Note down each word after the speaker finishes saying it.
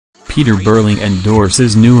Peter Burling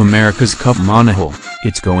endorses new America's Cup monohull.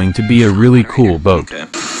 It's going to be a really cool boat.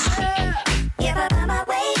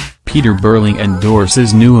 Peter Burling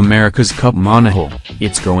endorses new America's Cup monohull.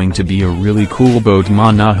 It's going to be a really cool boat.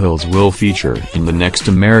 Monohulls will feature in the next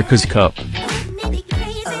America's Cup.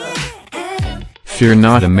 Fear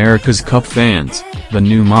not, America's Cup fans. The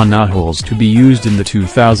new monohulls to be used in the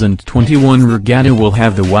 2021 regatta will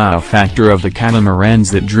have the wow factor of the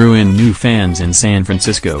catamarans that drew in new fans in San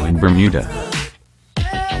Francisco and Bermuda.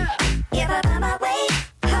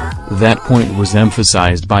 That point was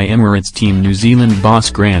emphasized by Emirates Team New Zealand boss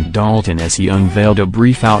Grant Dalton as he unveiled a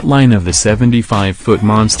brief outline of the 75-foot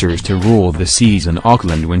monsters to rule the seas in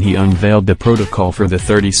Auckland when he unveiled the protocol for the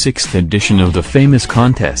 36th edition of the famous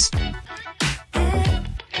contest.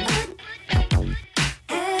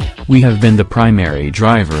 We have been the primary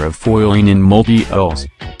driver of foiling in multi-hulls.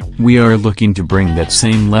 We are looking to bring that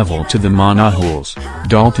same level to the monohulls,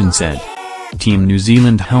 Dalton said. Team New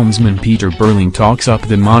Zealand helmsman Peter Burling talks up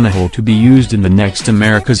the monohull to be used in the next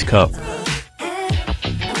America's Cup.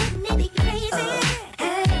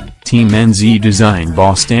 Team NZ design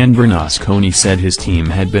boss Dan Bernasconi said his team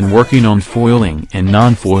had been working on foiling and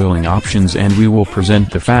non-foiling options, and we will present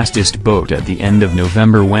the fastest boat at the end of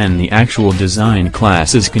November when the actual design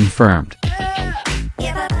class is confirmed.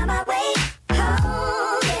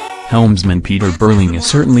 Helmsman Peter Burling is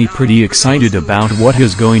certainly pretty excited about what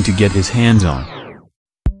he's going to get his hands on.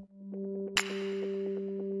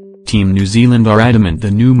 Team New Zealand are adamant the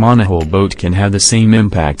new monohull boat can have the same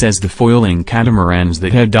impact as the foiling catamarans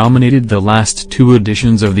that had dominated the last two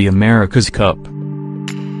editions of the America's Cup.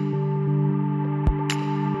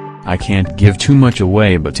 I can't give too much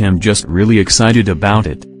away, but I'm just really excited about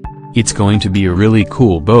it. It's going to be a really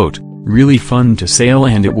cool boat, really fun to sail,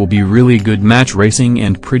 and it will be really good match racing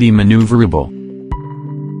and pretty maneuverable.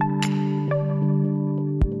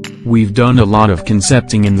 We've done a lot of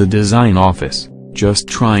concepting in the design office, just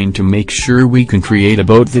trying to make sure we can create a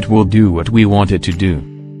boat that will do what we want it to do.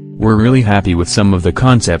 We're really happy with some of the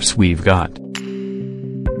concepts we've got.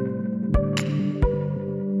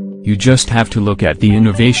 You just have to look at the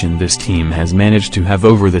innovation this team has managed to have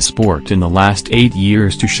over the sport in the last 8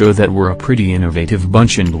 years to show that we're a pretty innovative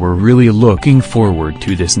bunch, and we're really looking forward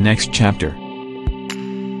to this next chapter.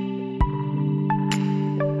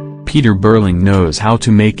 Peter Burling knows how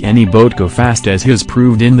to make any boat go fast, as he's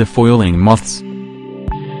proved in the foiling moths.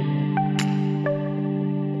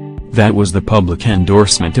 That was the public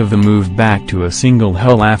endorsement of the move back to a single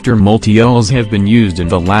hull after multi-hulls have been used in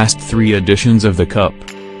the last 3 editions of the Cup.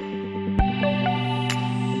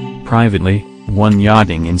 Privately, one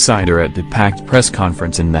yachting insider at the packed press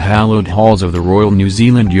conference in the hallowed halls of the Royal New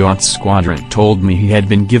Zealand Yacht Squadron told me he had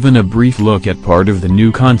been given a brief look at part of the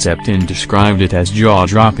new concept and described it as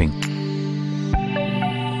jaw-dropping.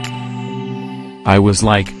 "I was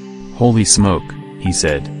like, holy smoke," he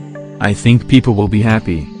said. "I think people will be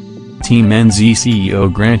happy." Team NZ CEO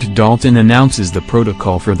Grant Dalton announces the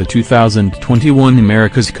protocol for the 2021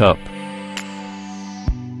 America's Cup.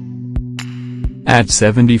 At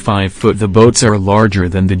 75 foot, the boats are larger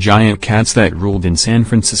than the giant cats that ruled in San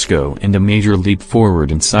Francisco, and a major leap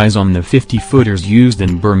forward in size on the 50-footers used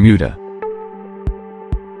in Bermuda.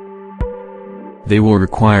 They will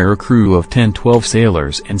require a crew of 10-12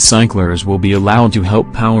 sailors, and cyclers will be allowed to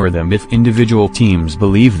help power them if individual teams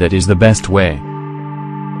believe that is the best way.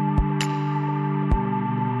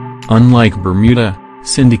 Unlike Bermuda,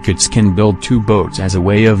 syndicates can build 2 boats as a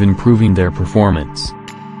way of improving their performance.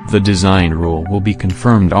 The design rule will be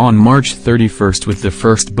confirmed on March 31st, with the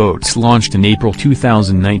first boats launched in April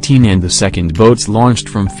 2019 and the second boats launched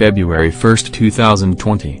from February 1st,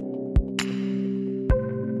 2020.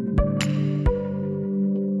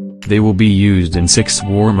 They will be used in 6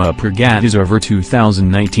 warm-up regattas over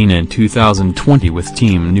 2019 and 2020, with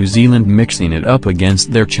Team New Zealand mixing it up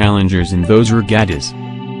against their challengers in those regattas.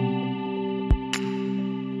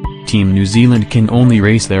 Team New Zealand can only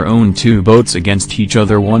race their own 2 boats against each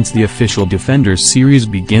other once the official Defenders Series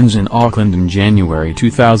begins in Auckland in January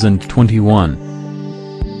 2021.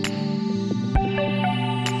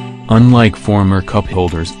 Unlike former cup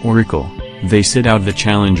holders Oracle, they sit out the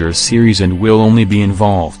Challengers Series and will only be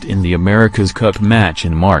involved in the America's Cup match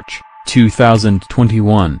in March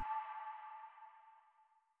 2021.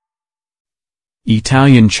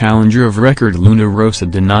 Italian challenger of record Luna Rossa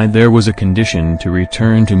denied there was a condition to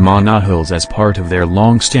return to monohulls as part of their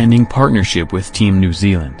long-standing partnership with Team New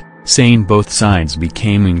Zealand, saying both sides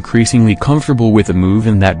became increasingly comfortable with a move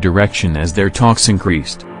in that direction as their talks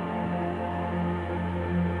increased.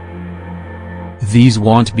 "These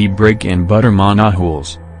won't be break-and-butter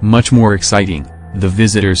monohulls, much more exciting," the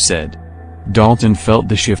visitors said. Dalton felt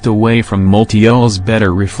the shift away from multi-hulls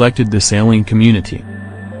better reflected the sailing community.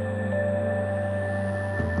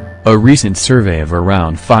 A recent survey of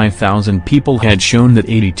around 5,000 people had shown that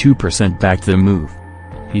 82% backed the move.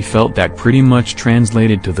 He felt that pretty much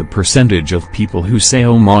translated to the percentage of people who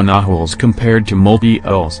sail monohulls compared to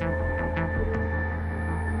multi-hulls.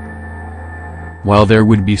 While there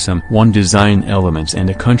would be some one design elements and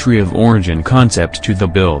a country of origin concept to the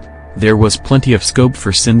build, there was plenty of scope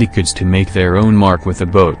for syndicates to make their own mark with the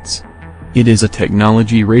boats. It is a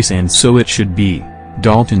technology race and so it should be,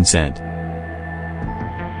 Dalton said.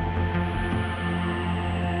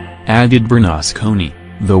 Added Bernasconi,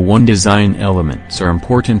 the one design elements are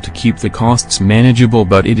important to keep the costs manageable,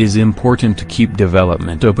 but it is important to keep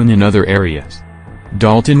development open in other areas.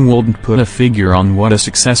 Dalton wouldn't put a figure on what a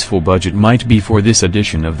successful budget might be for this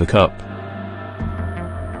edition of the Cup.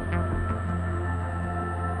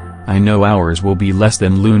 I know ours will be less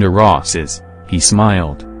than Luna Ross's, he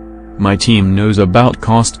smiled. My team knows about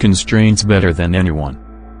cost constraints better than anyone.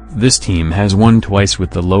 This team has won twice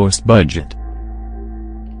with the lowest budget.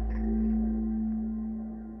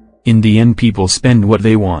 In the end people spend what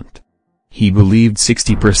they want. He believed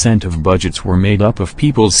 60% of budgets were made up of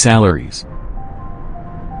people's salaries.